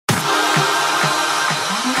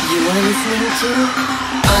You are listening to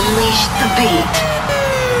Unleash the Beat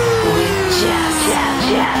with Jes.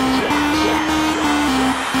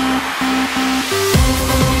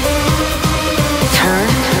 Turn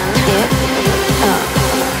it up.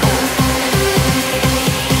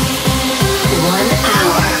 1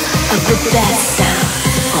 hour of the best sound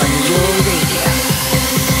on your radio.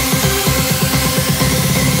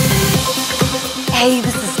 Hey,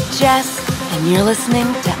 this is Jes, and you're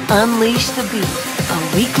listening to Unleash the Beat, a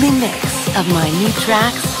weekly mix of my new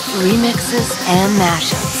tracks, remixes, and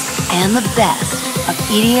mashups, and the best of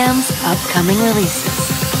EDM's upcoming releases.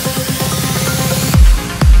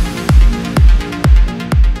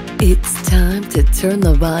 It's time to turn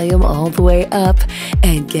the volume all the way up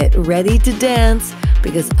and get ready to dance,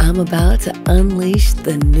 because I'm about to unleash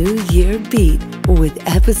the New Year beat with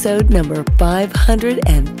episode number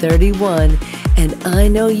 531. And I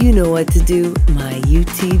know you know what to do, my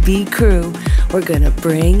UTB crew. We're gonna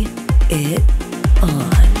bring it on.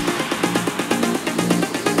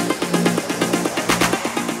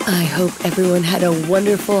 I hope everyone had a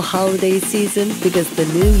wonderful holiday season, because the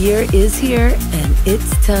new year is here and it's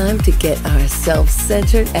time to get ourselves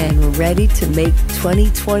centered and ready to make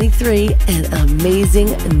 2023 an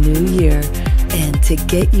amazing new year. And to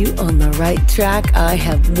get you on the right track, I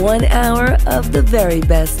have 1 hour of the very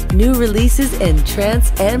best new releases in trance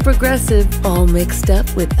and progressive, all mixed up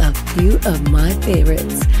with a few of my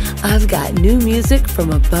favorites. I've got new music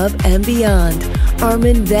from Above and Beyond,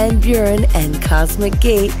 Armin van Buuren and Cosmic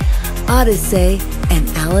Gate, Odyssey and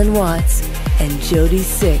Alan Watts, and Jody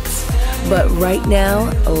Six. But right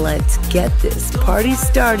now, let's get this party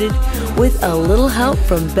started with a little help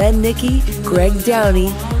from Ben Nicky, Greg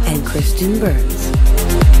Downey, and Christian Burns.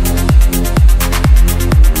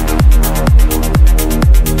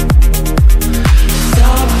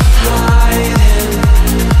 Stop hiding,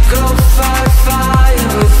 go fight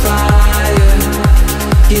fire with fire.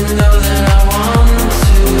 You know that I want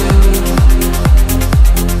to.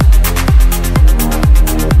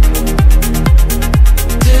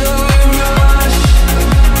 Do we rush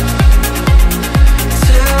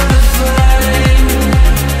to the flame?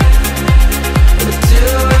 Or do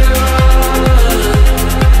we run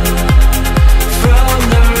from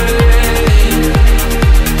the rain?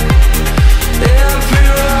 Every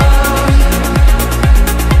road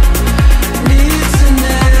needs a name.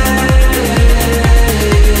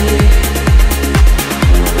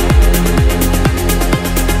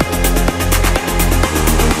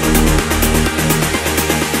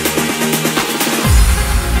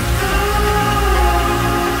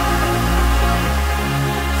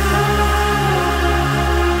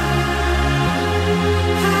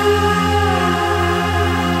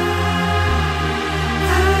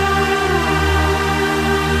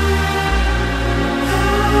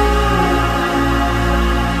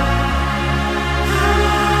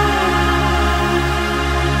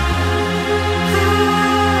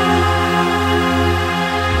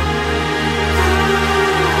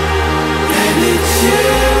 And it's you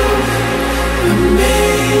and me,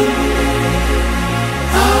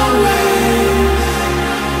 always.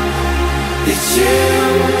 It's you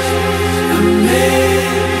and me,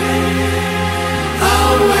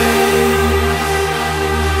 always.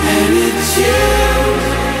 And it's you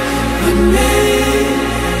and me,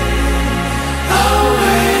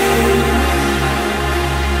 always.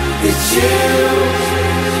 It's you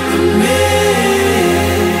and me,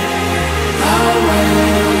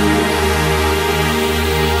 always.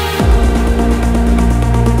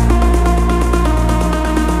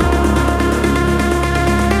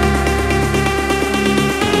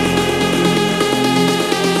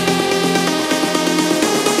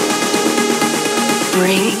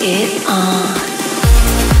 Bring it on.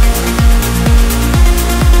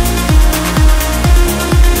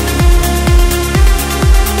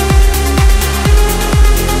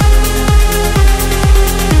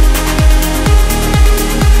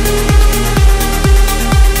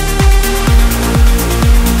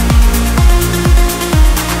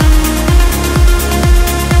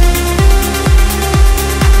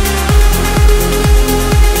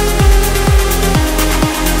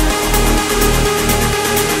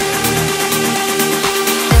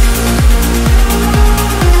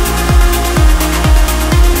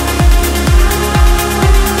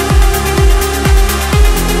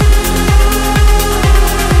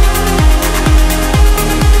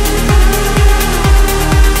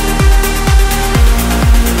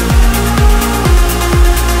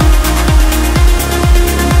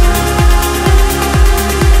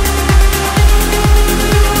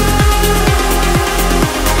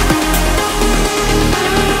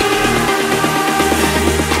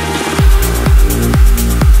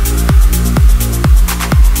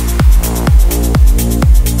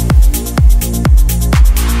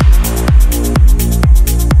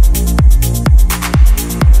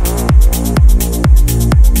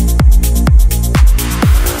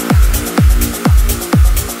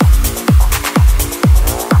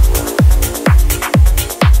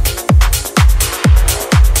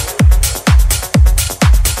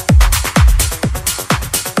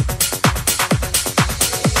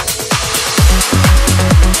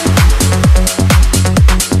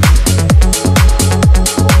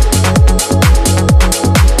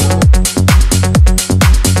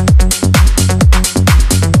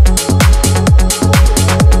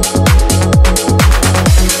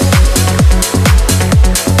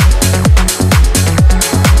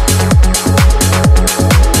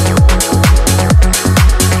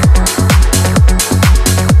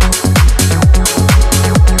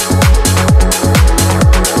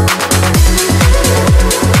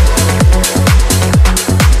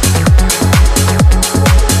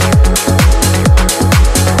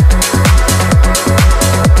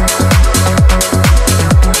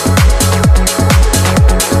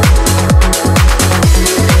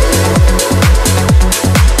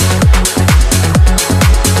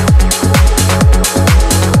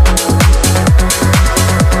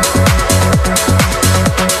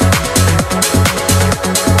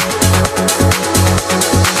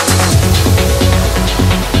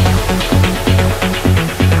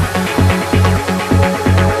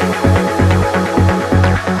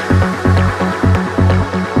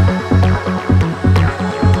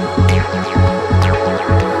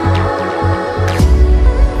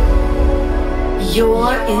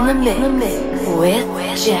 You're in the mix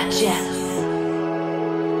with Jes.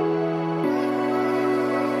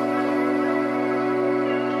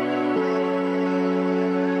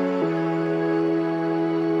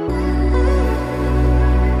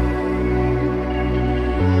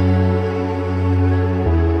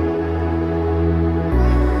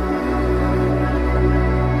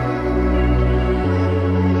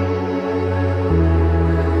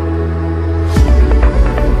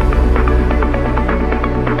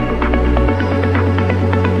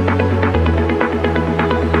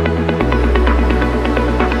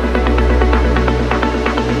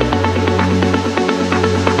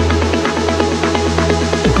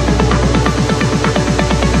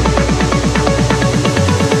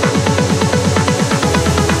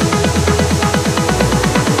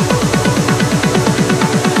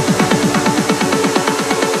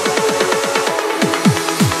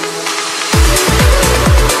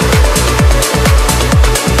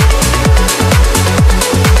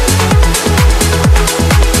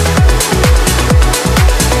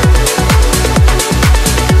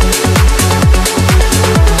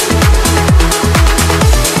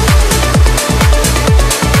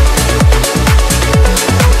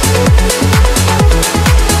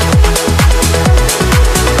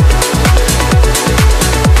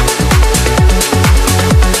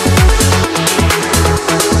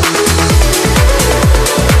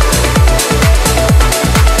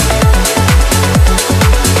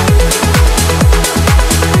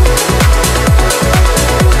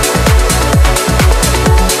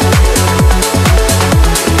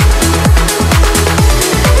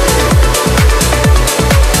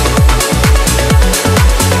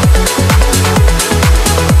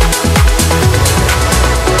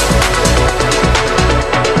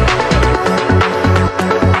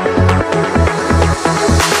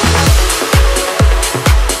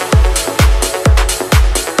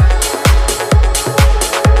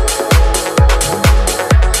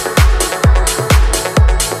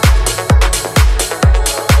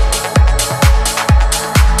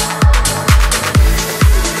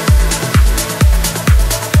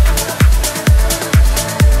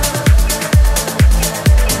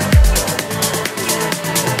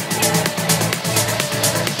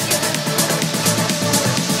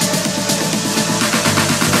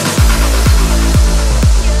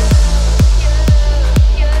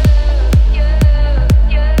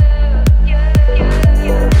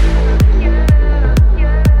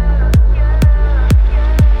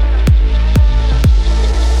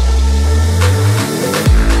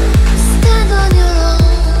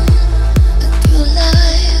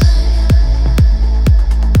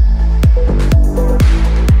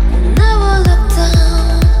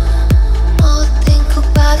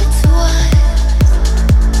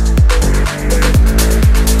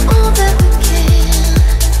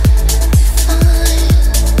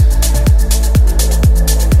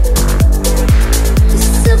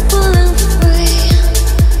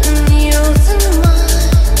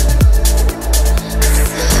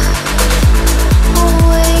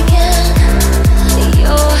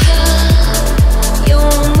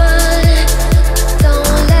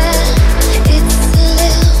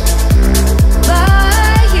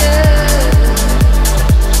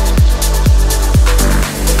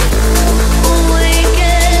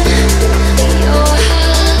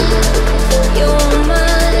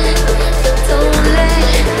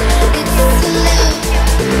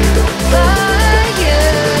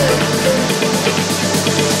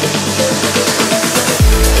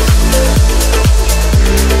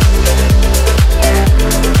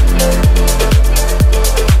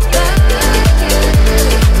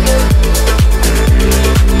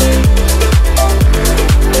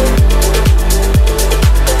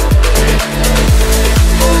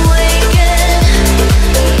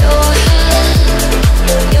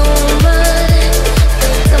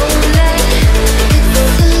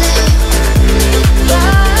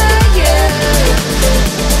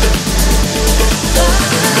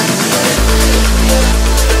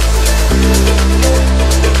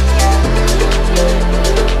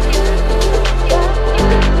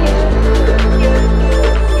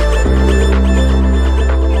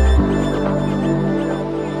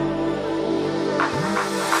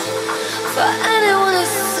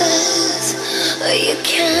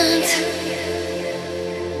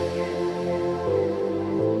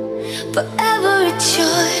 For every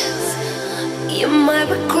choice you might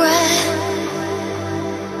regret,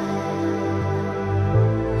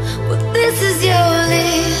 but this is your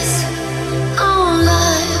lease on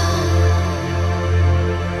life.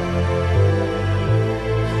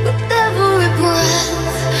 With every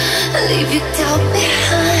breath, I leave your doubt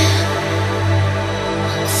behind.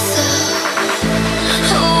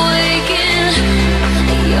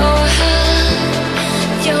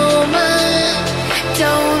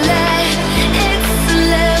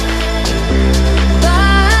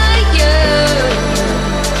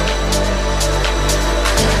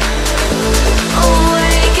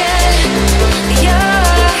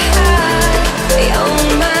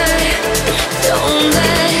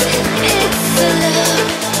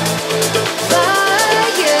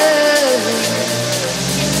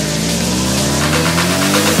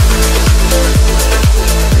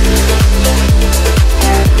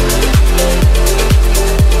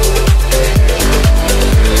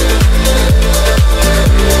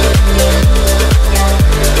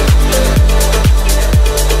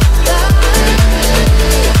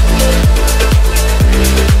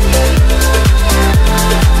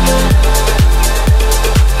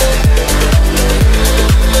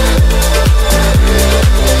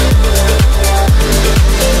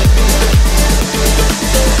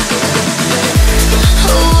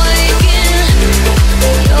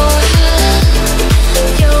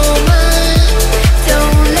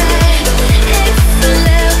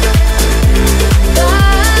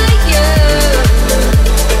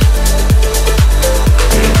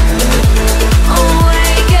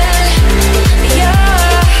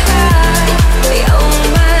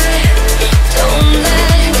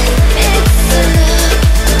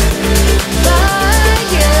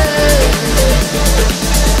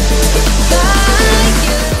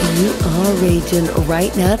 attention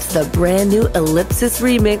right now to the brand new Ellipsis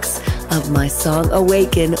remix of my song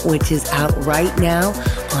Awaken, which is out right now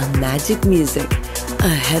on Magic Music.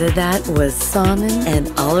 Ahead of that was Sonnen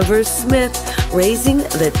and Oliver Smith raising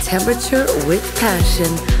the temperature with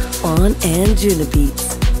passion on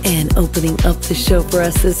Anjunabeats. And opening up the show for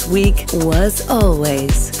us this week was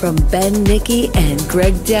Always from Ben Nicky and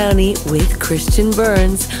Greg Downey with Christian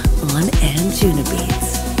Burns on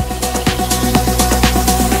Anjunabeats.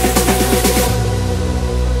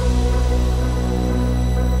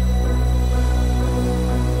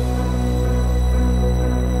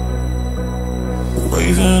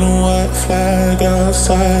 Waving a white flag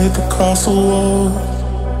outside the castle wall.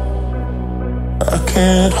 I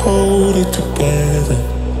can't hold it together.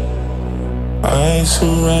 I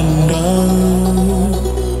surrender.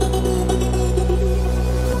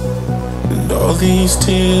 And all these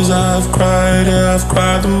tears I've cried, yeah, I've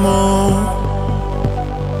cried them all.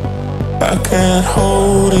 I can't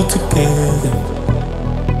hold it together.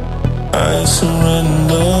 I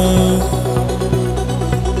surrender.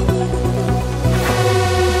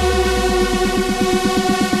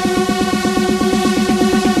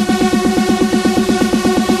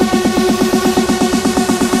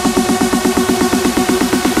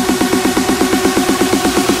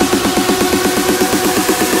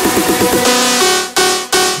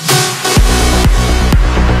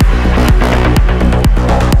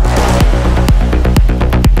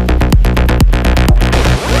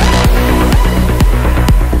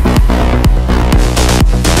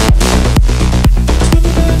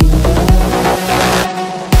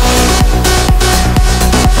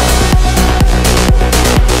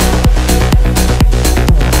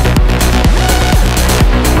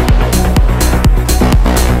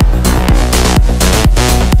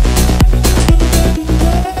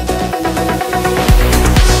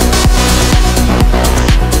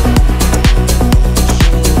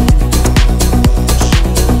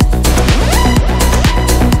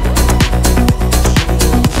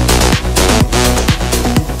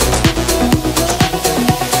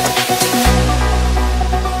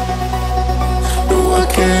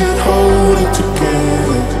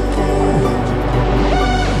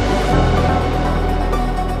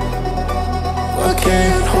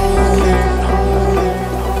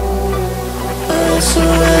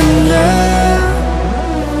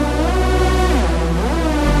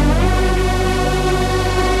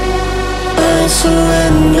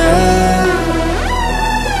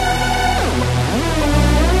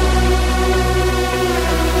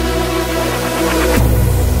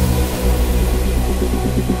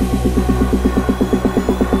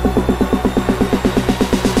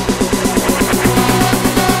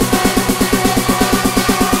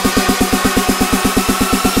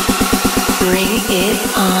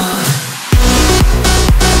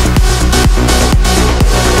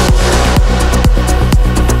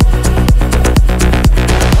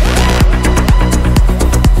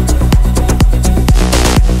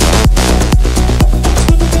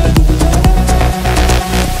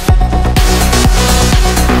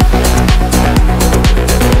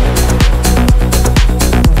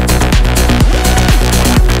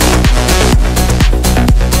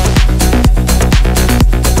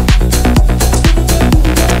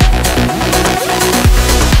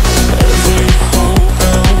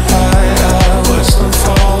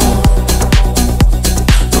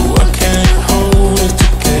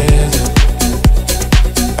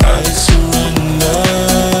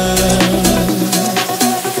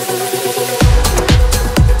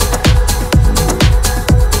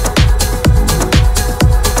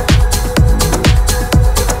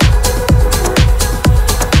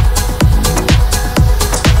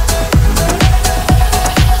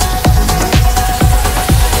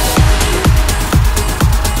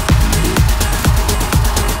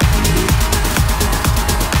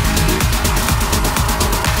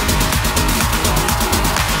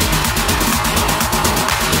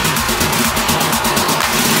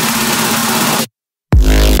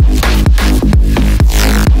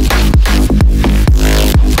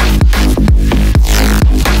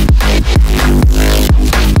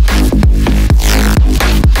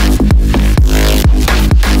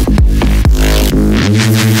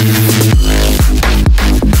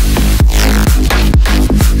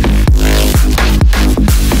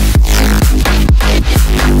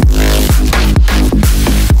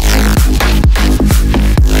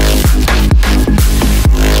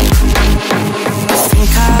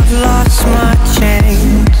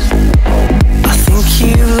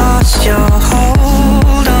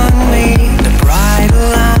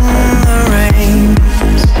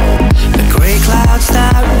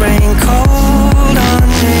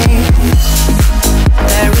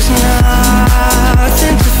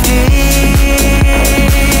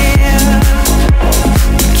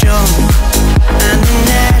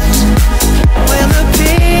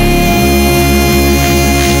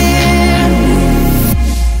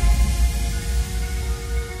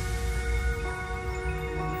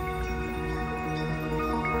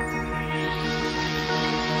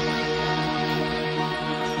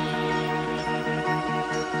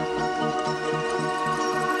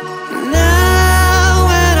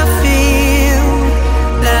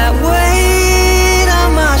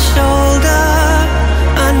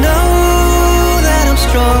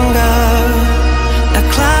 stronger. A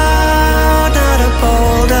cloud, not a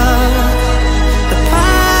boulder. The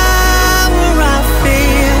power I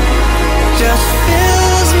feel just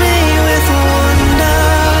fills me with wonder.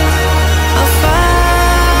 I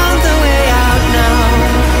found the way out now.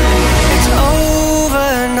 It's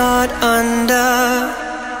over, not under.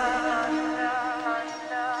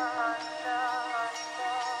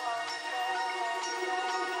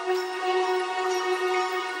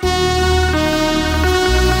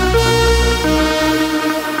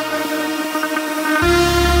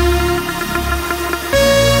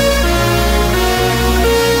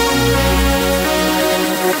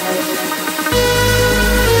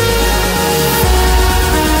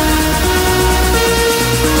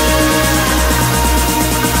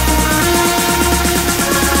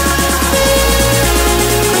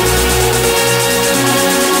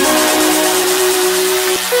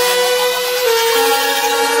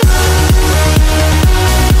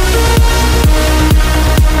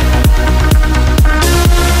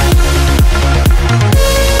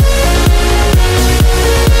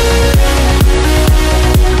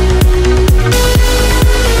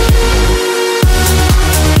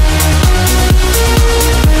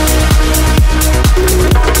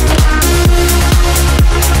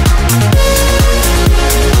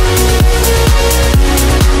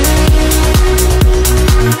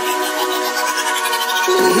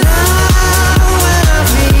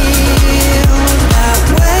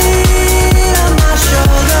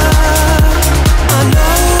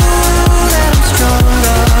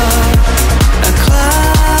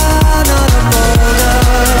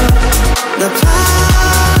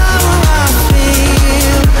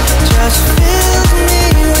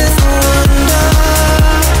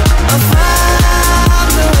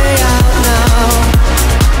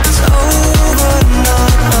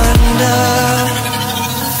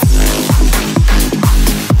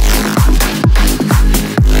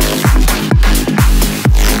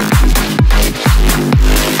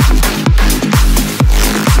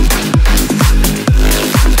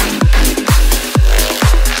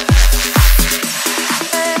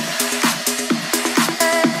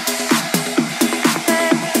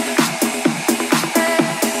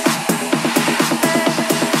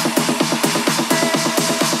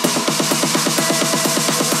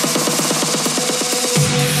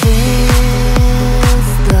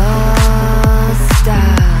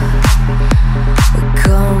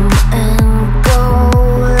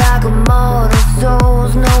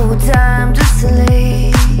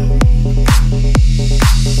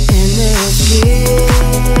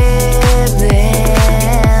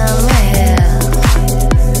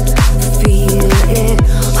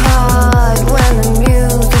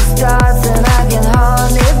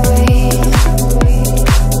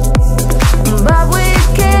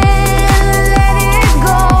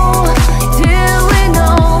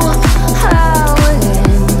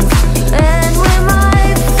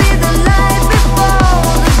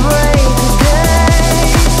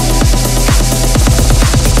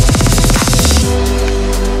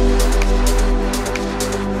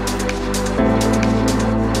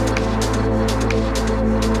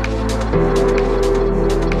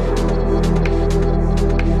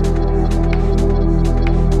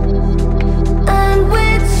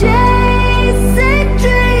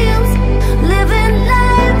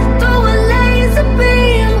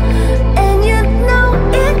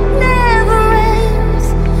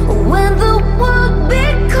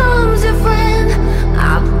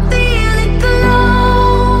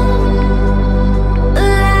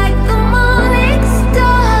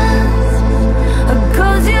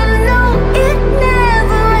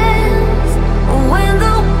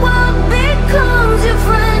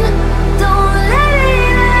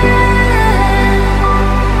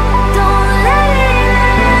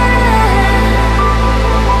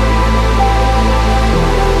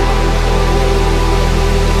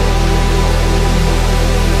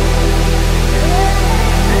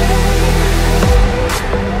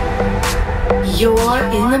 You're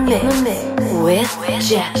in the mix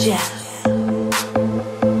with Jes.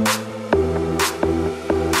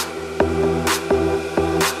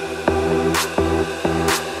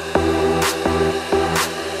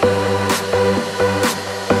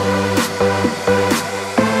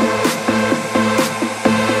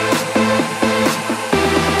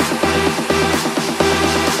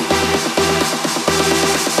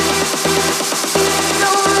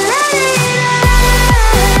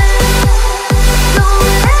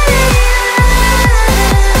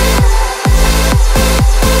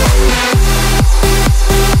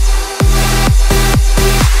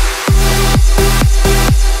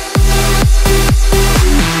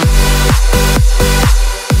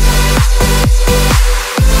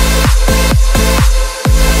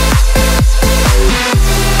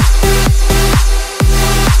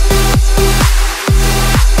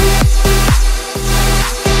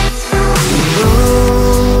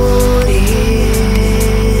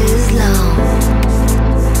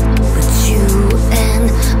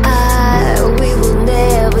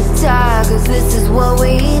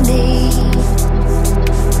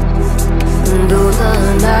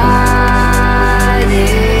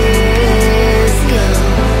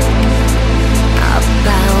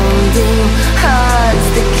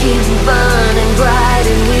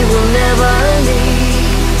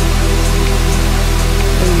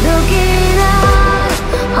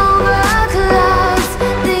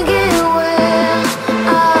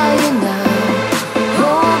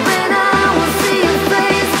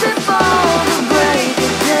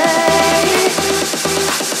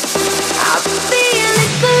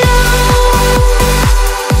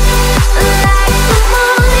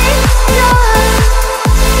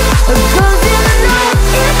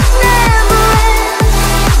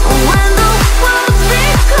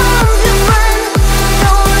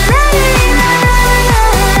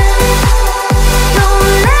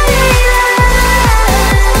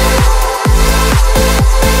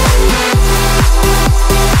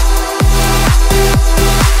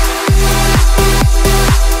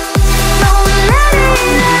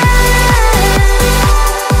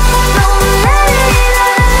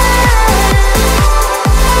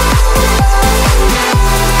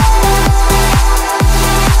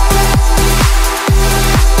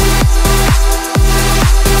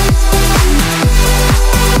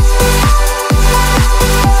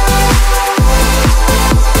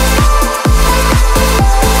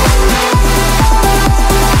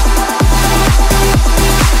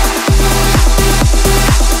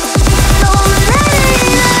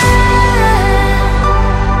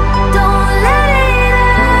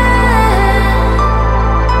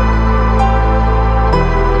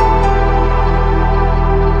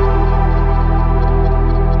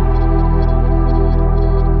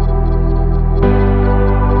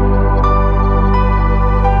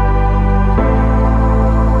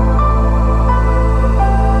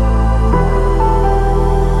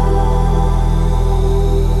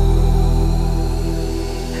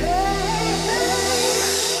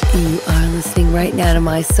 You are listening right now to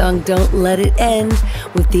my song Don't Let It End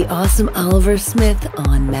with the awesome Oliver Smith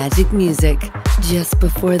on Magic Music. Just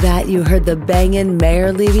before that, you heard the bangin'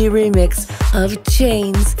 Mayor Levy remix of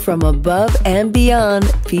Chains from Above and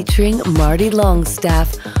Beyond featuring Marty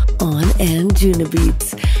Longstaff on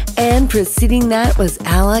Anjunabeats. And preceding that was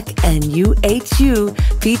Alec and UHU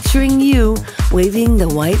featuring You, waving the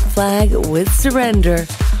white flag with Surrender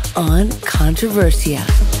on Controversia.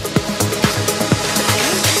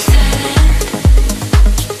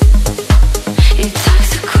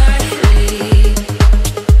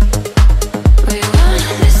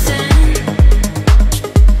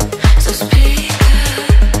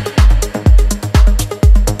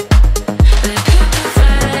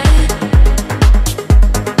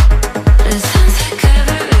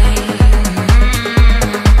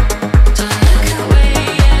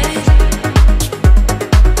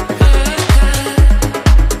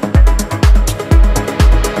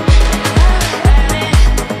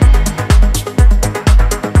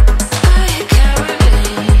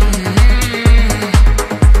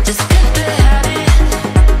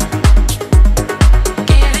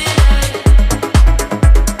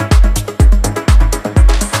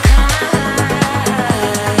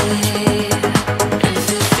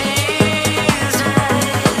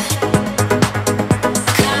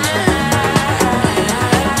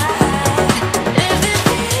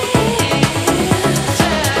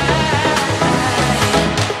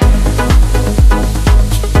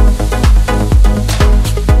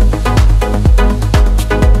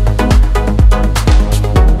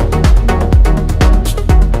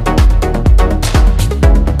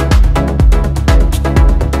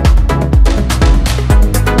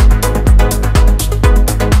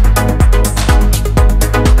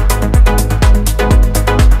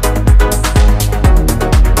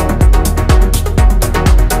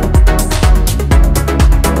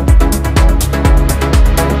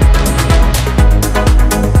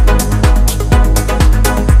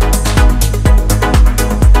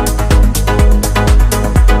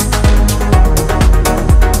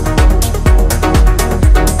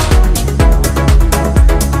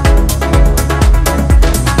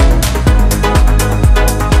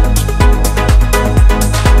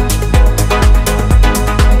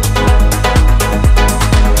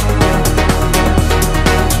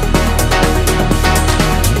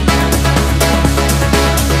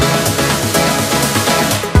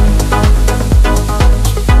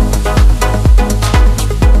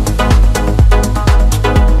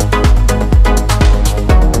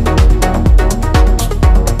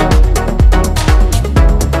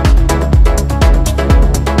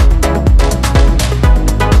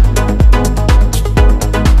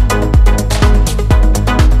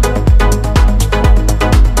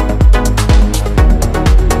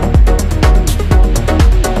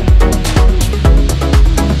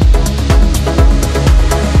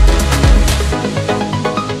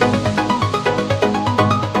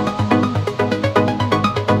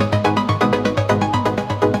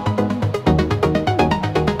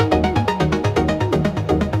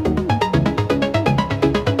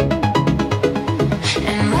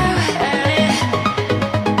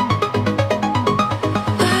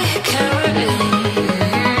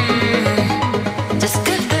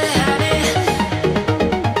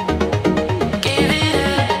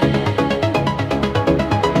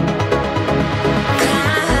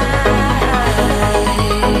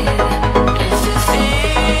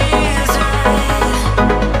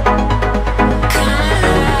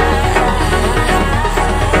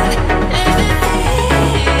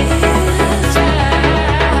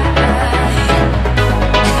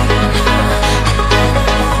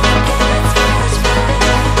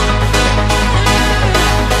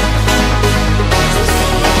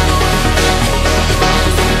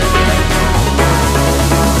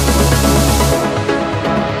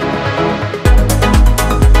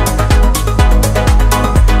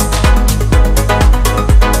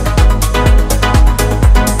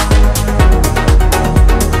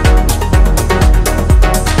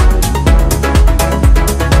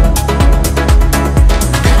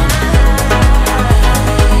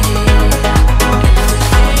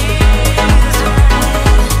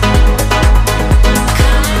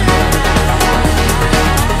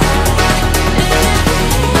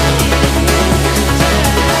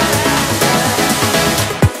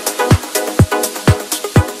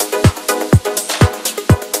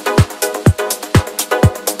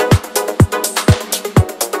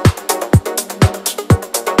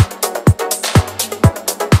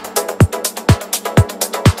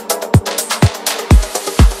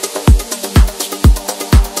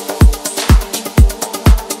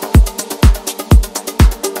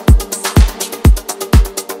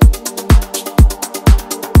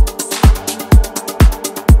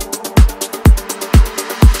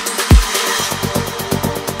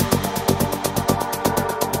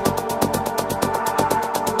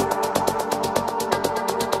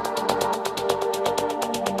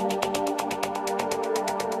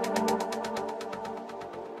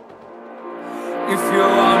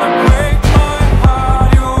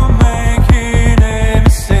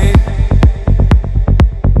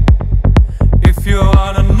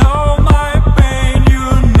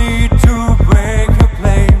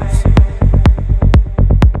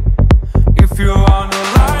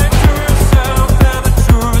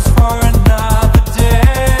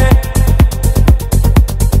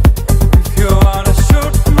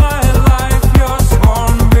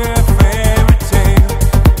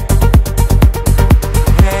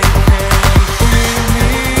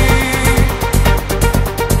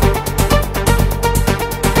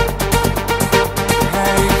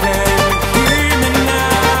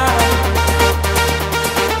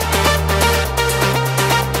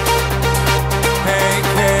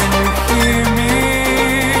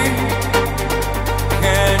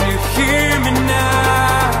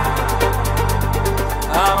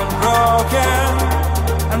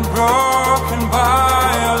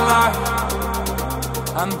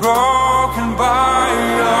 I'm broken by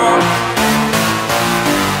your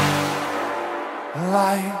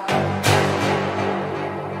light.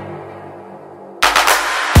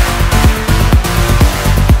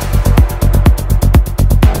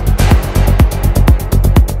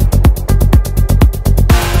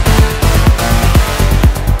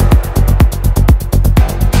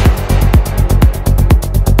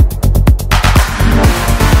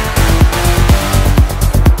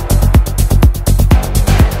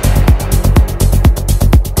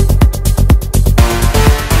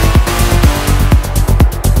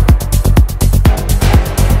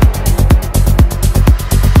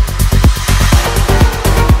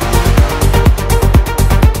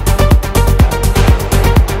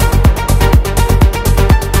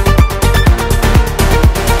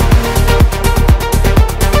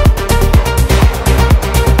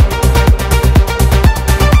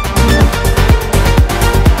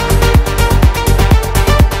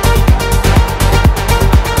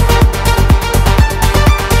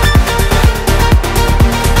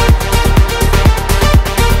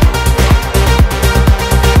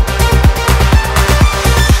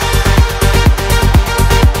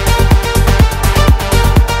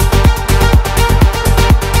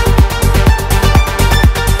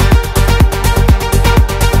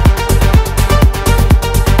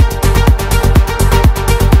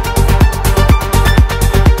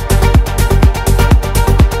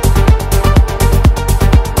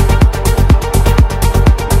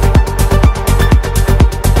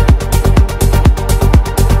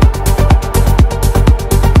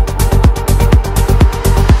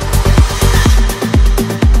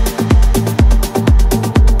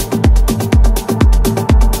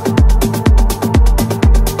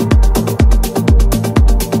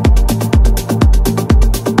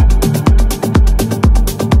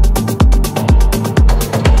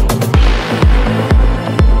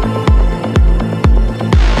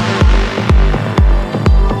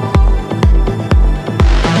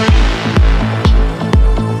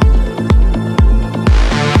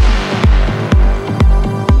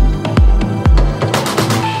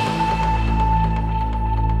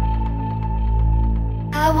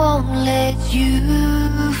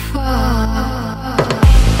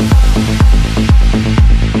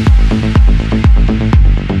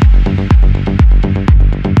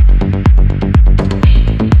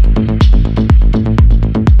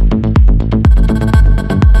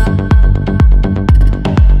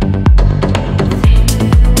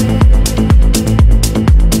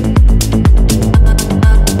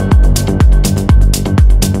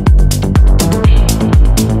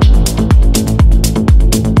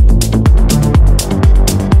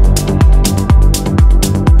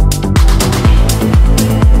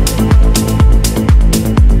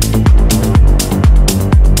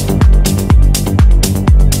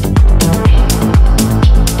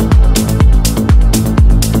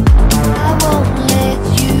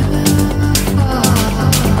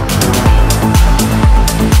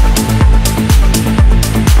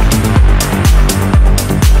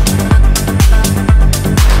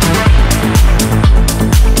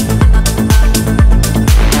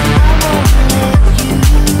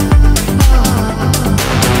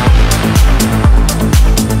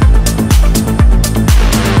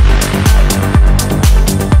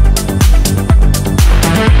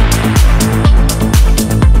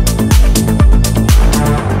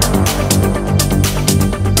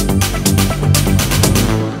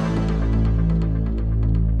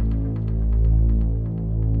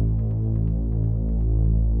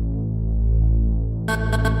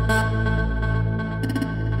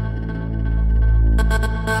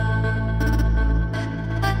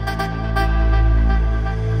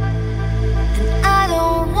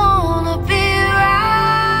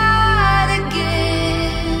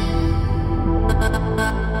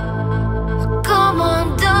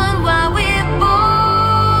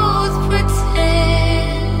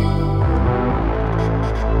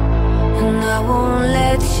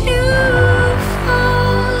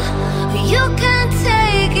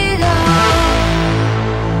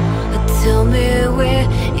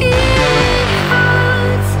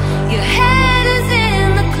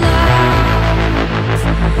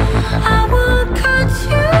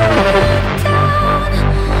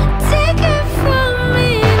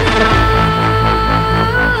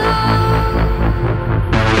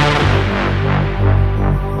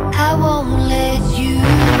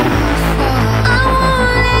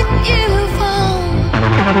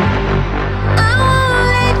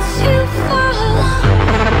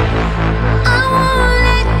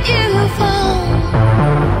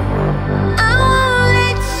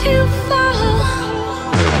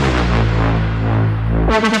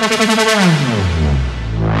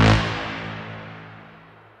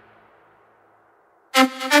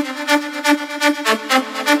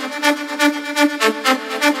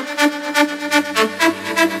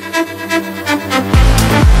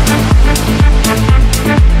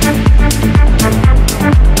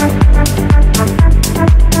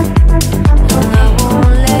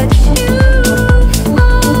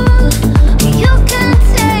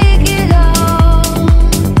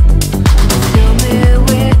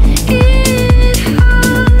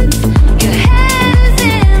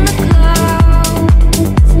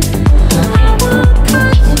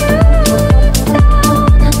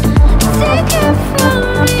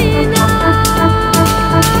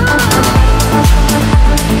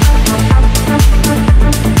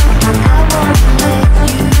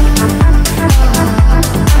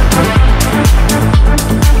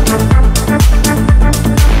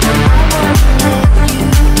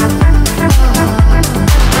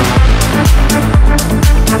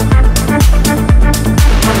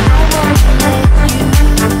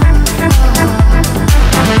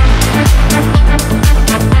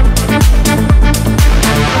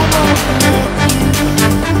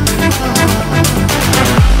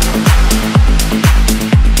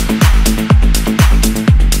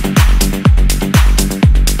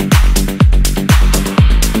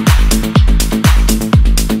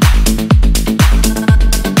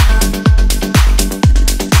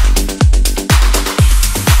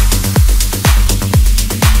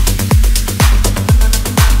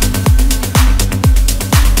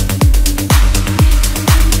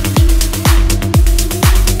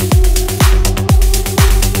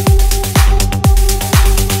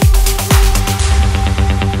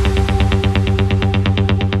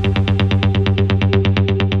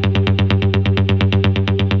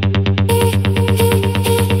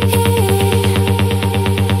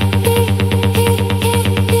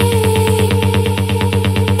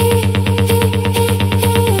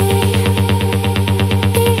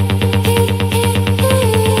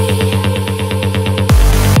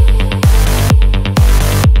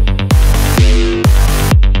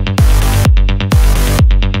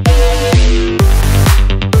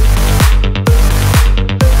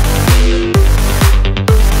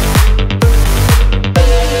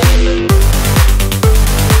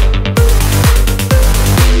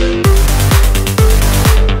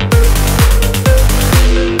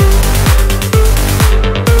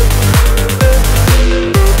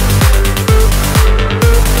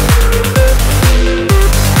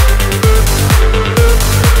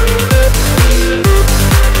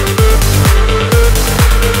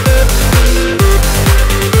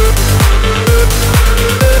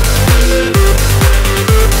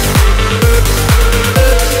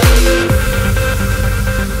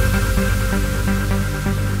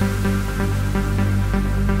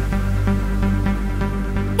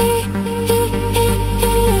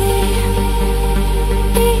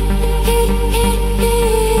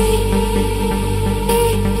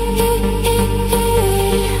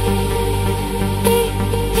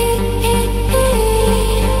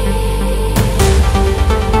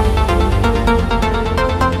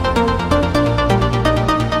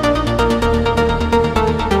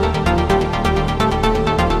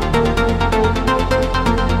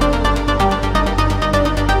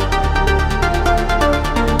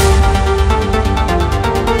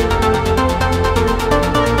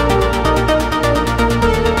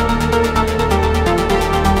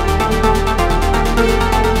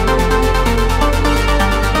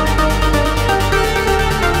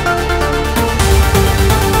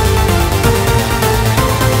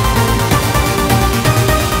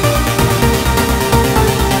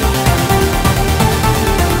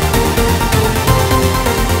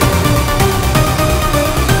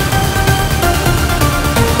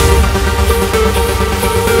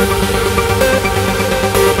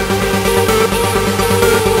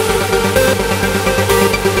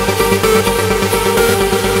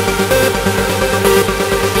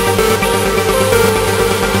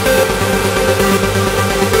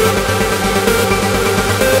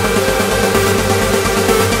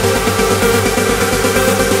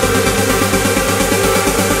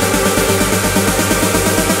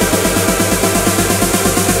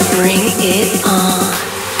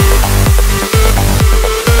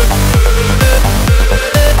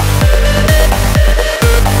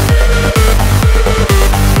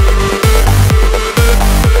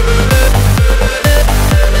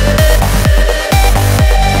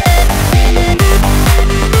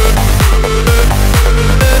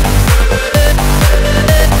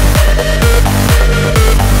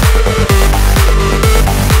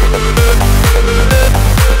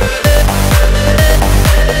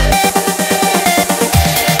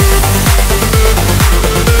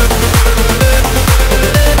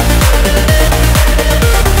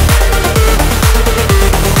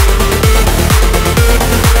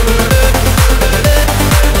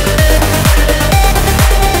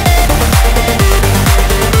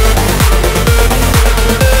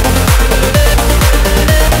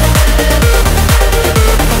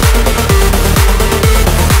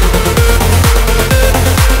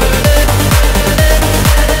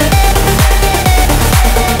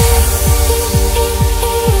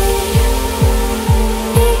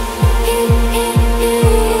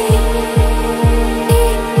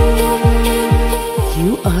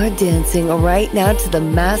 dancing right now to the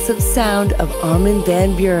massive sound of Armin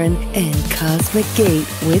van Buuren and Cosmic Gate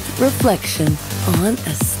with Reflection on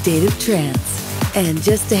A State of Trance. And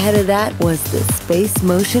just ahead of that was the Space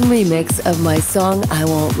Motion remix of my song I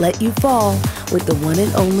Won't Let You Fall with the one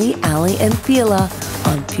and only Ali and Fila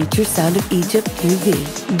on Future Sound of Egypt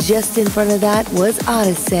UV. Just in front of that was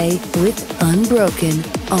Odyssey with Unbroken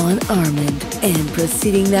on Armand. And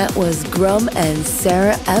preceding that was Grum and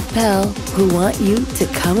Sarah Appel, who want you to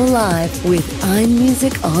come alive with I'm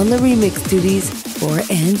Music on the remix duties for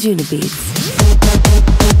Anjunabeats.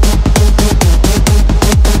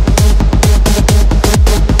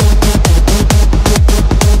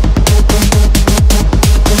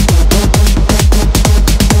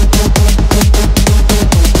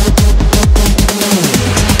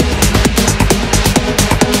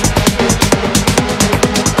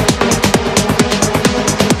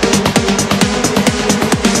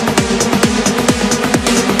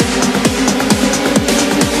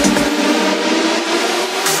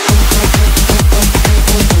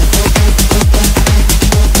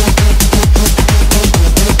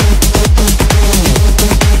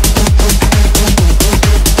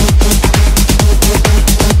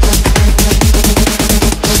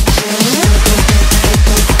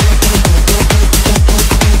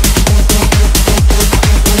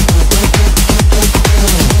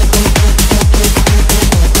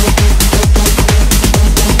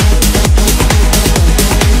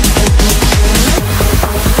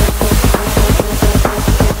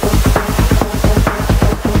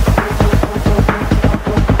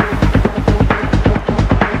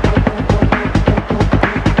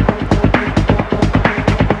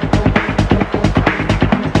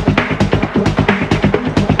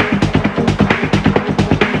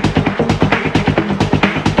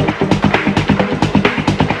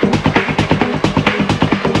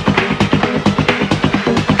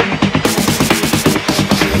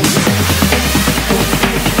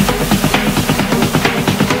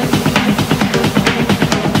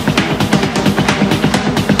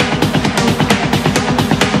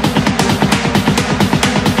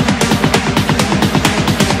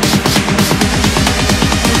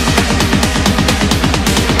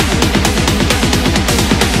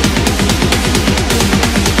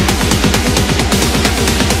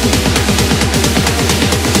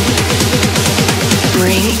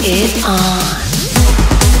 It on.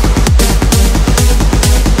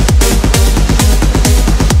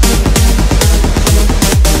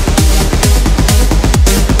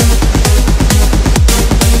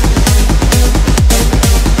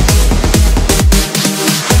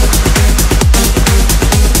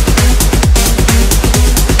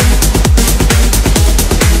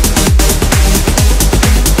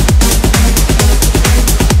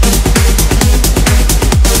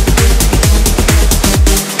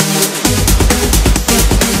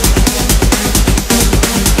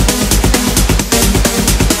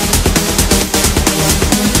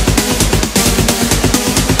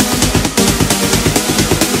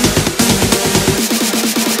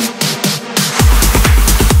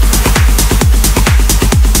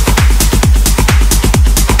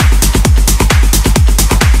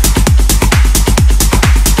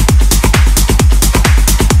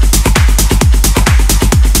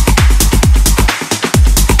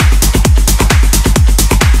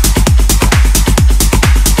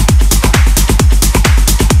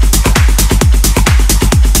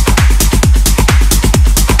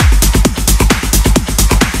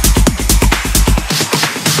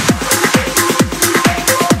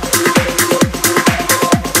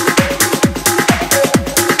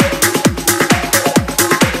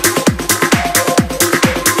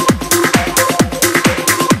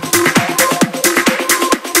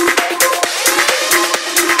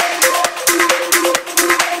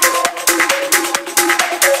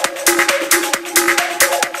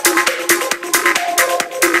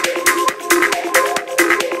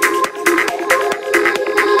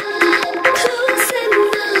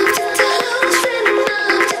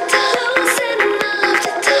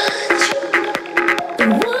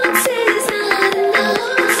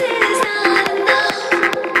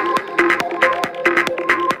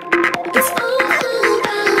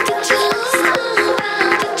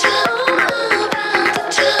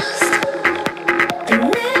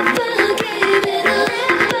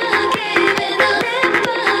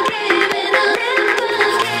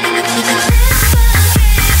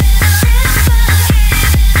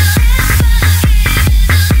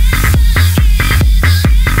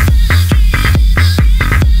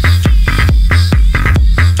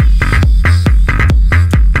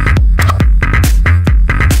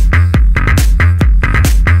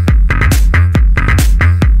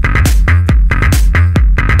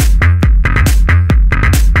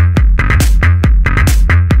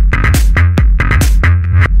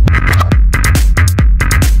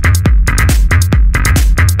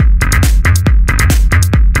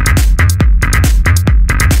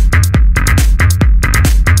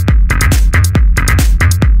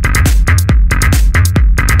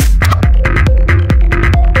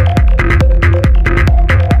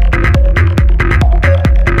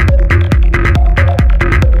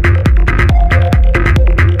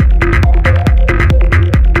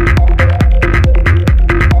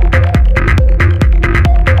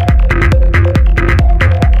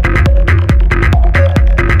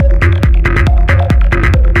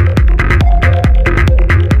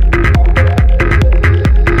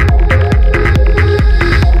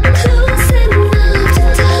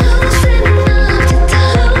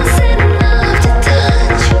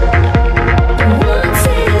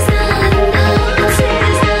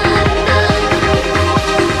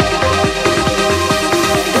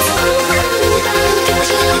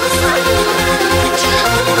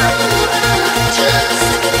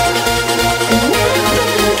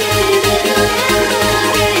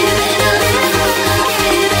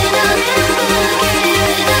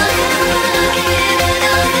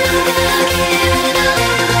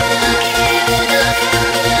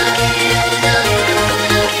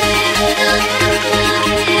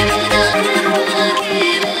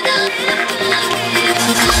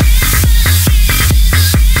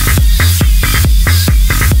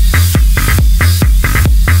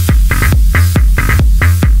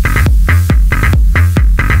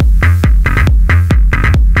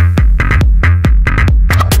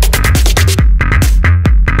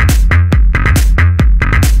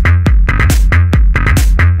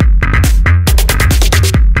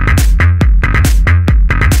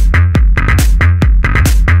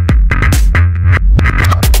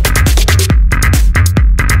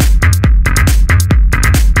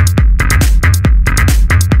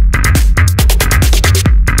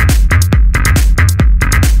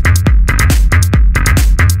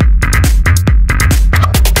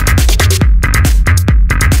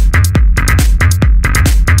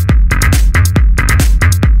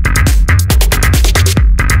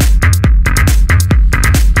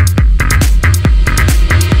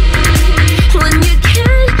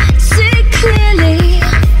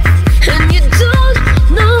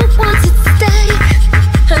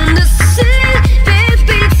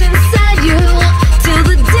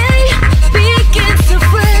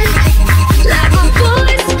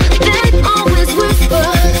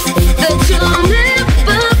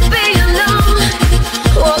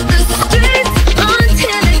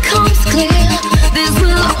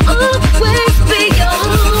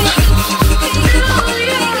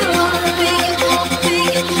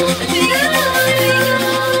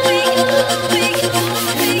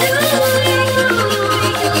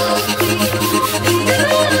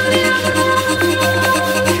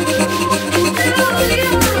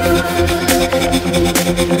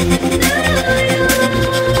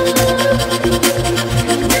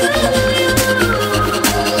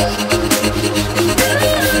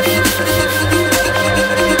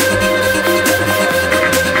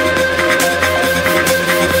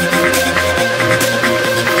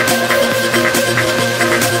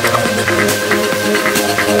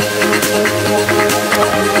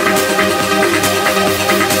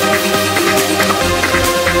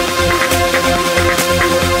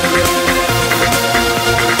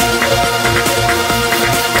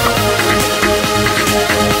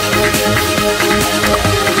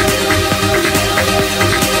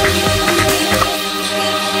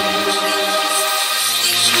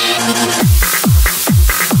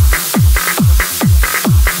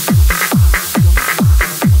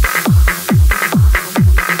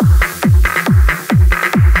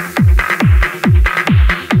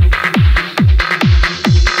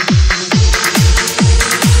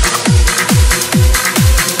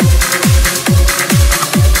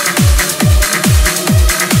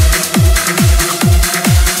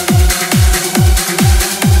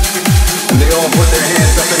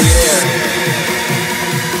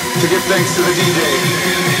 thanks to the DJ.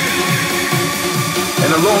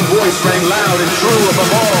 And a lone voice rang loud and true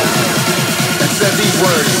above all and said these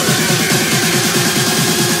words.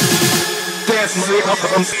 Dance with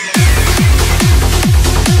me.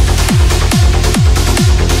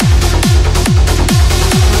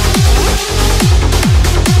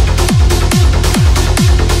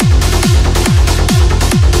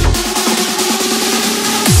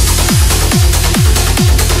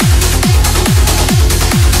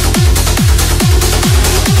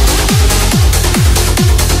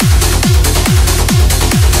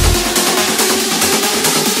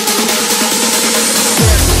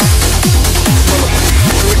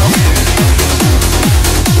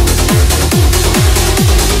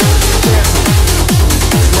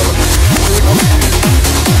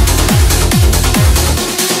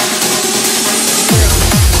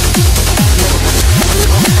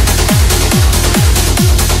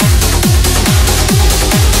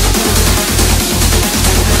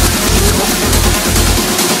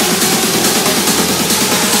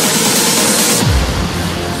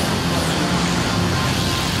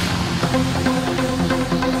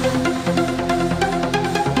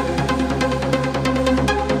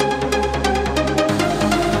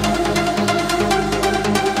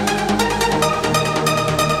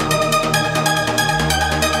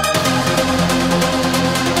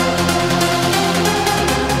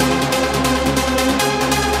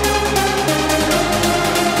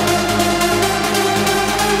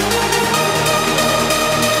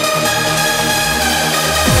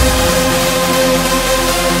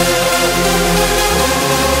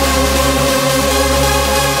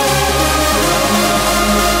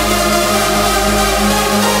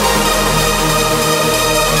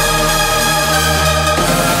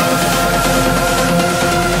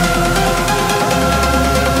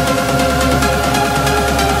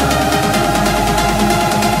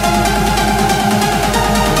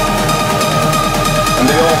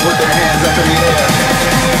 Put their hands up in the air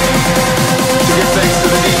to give thanks to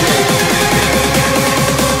the DJ.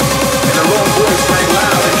 And a lone voice rang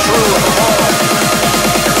loud and true above all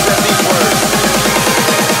and said these words.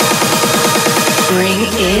 Bring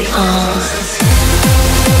it on.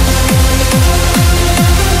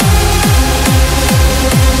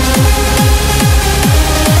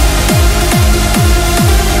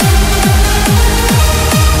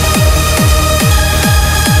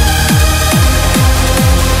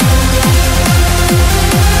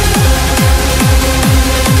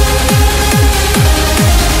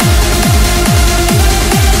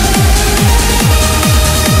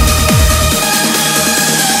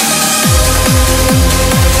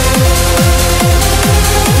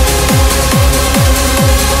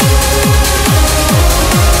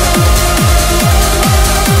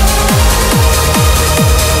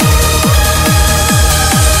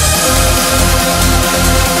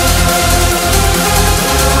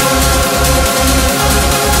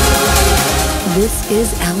 This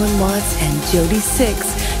is Alan Watts and Jody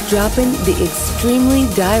Six dropping the extremely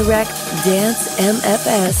direct Dance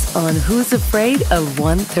MFS on Who's Afraid of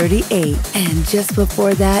 138. And just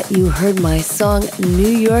before that, you heard my song New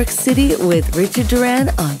York City with Richard Duran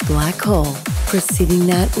on Black Hole. Preceding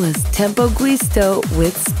that was Tempo Guisto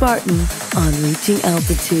with Spartan on Reaching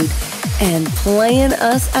Altitude. And playing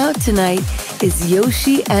us out tonight is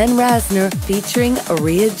Yoshi and Rasner featuring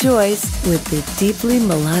Aria Joyce with the deeply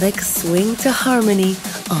melodic swing to harmony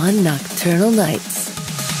on Nocturnal Nights.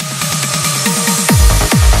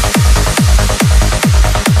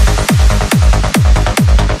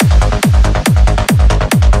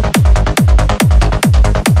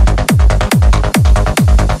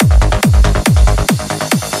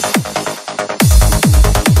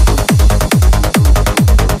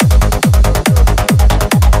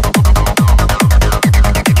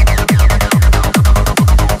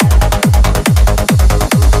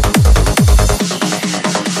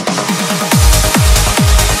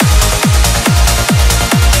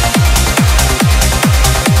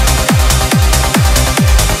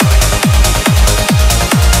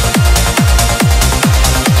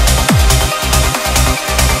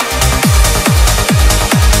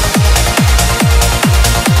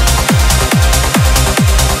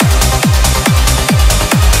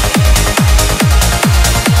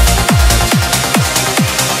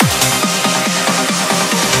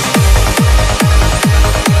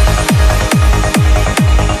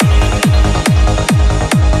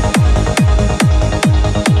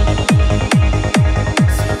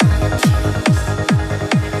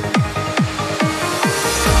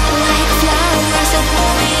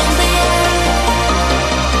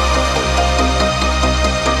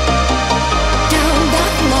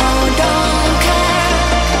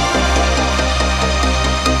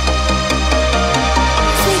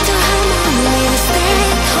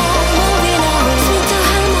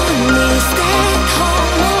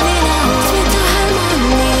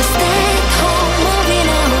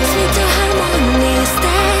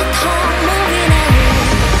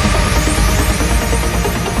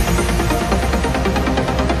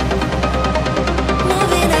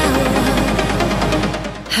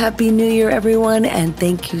 Happy New Year, everyone, and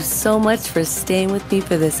thank you so much for staying with me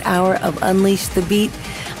for this hour of Unleash the Beat.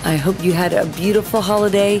 I hope you had a beautiful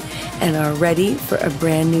holiday and are ready for a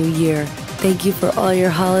brand new year. Thank you for all your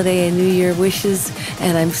holiday and New Year wishes,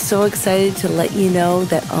 and I'm so excited to let you know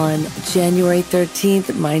that on January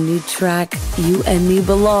 13th, my new track, You and Me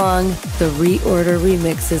Belong, the Reorder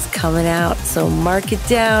remix is coming out, so mark it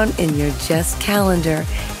down in your Jes calendar.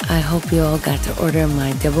 I hope you all got to order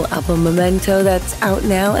my double album Memento that's out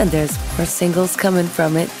now, and there's more singles coming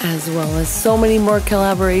from it, as well as so many more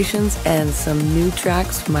collaborations and some new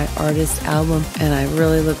tracks from my artist album, and I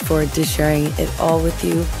really look forward to sharing it all with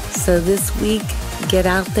you. So this week, get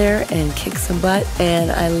out there and kick some butt,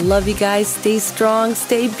 and I love you guys. Stay strong,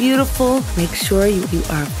 stay beautiful. Make sure you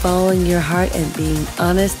are following your heart and being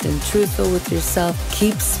honest and truthful with yourself.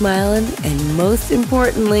 Keep smiling, and most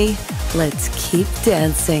importantly, let's keep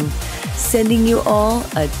dancing. Sending you all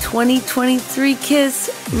a 2023 kiss.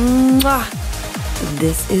 Mwah!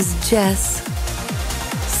 This is Jes,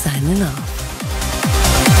 signing off.